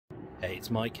Hey,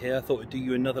 it's Mike here. I thought I'd do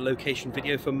you another location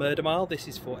video for Murder Mile. This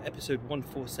is for episode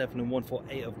 147 and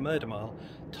 148 of Murder Mile,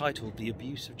 titled The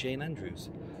Abuse of Jane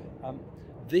Andrews.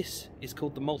 This is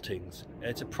called The Maltings.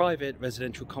 It's a private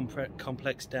residential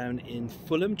complex down in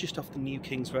Fulham, just off the New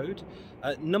Kings Road.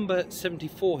 Number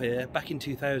 74 here, back in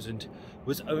 2000,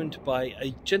 was owned by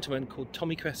a gentleman called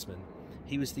Tommy Cressman.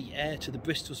 He was the heir to the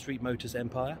Bristol Street Motors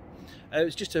empire. It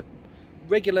was just a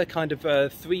regular kind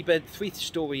of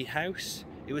three-story house.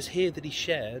 It was here that he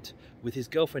shared with his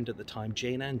girlfriend at the time,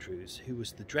 Jane Andrews, who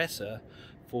was the dresser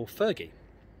for Fergie.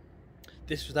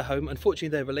 This was their home. Unfortunately,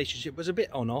 their relationship was a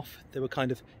bit on-off. They were kind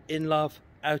of in love,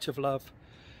 out of love,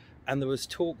 and there was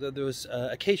talk that there was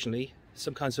occasionally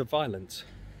some kinds of violence.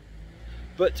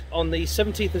 But on the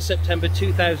 17th of September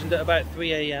 2000 at about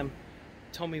 3 AM,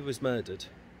 Tommy was murdered.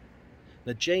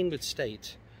 Now, Jane would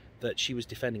state that she was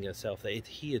defending herself, that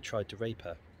he had tried to rape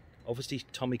her. Obviously,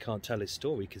 Tommy can't tell his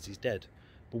story because he's dead.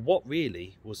 But what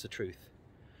really was the truth?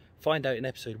 Find out in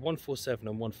episode 147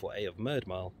 and 148 of Murder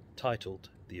Mile, titled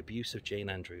The Abuse of Jane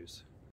Andrews.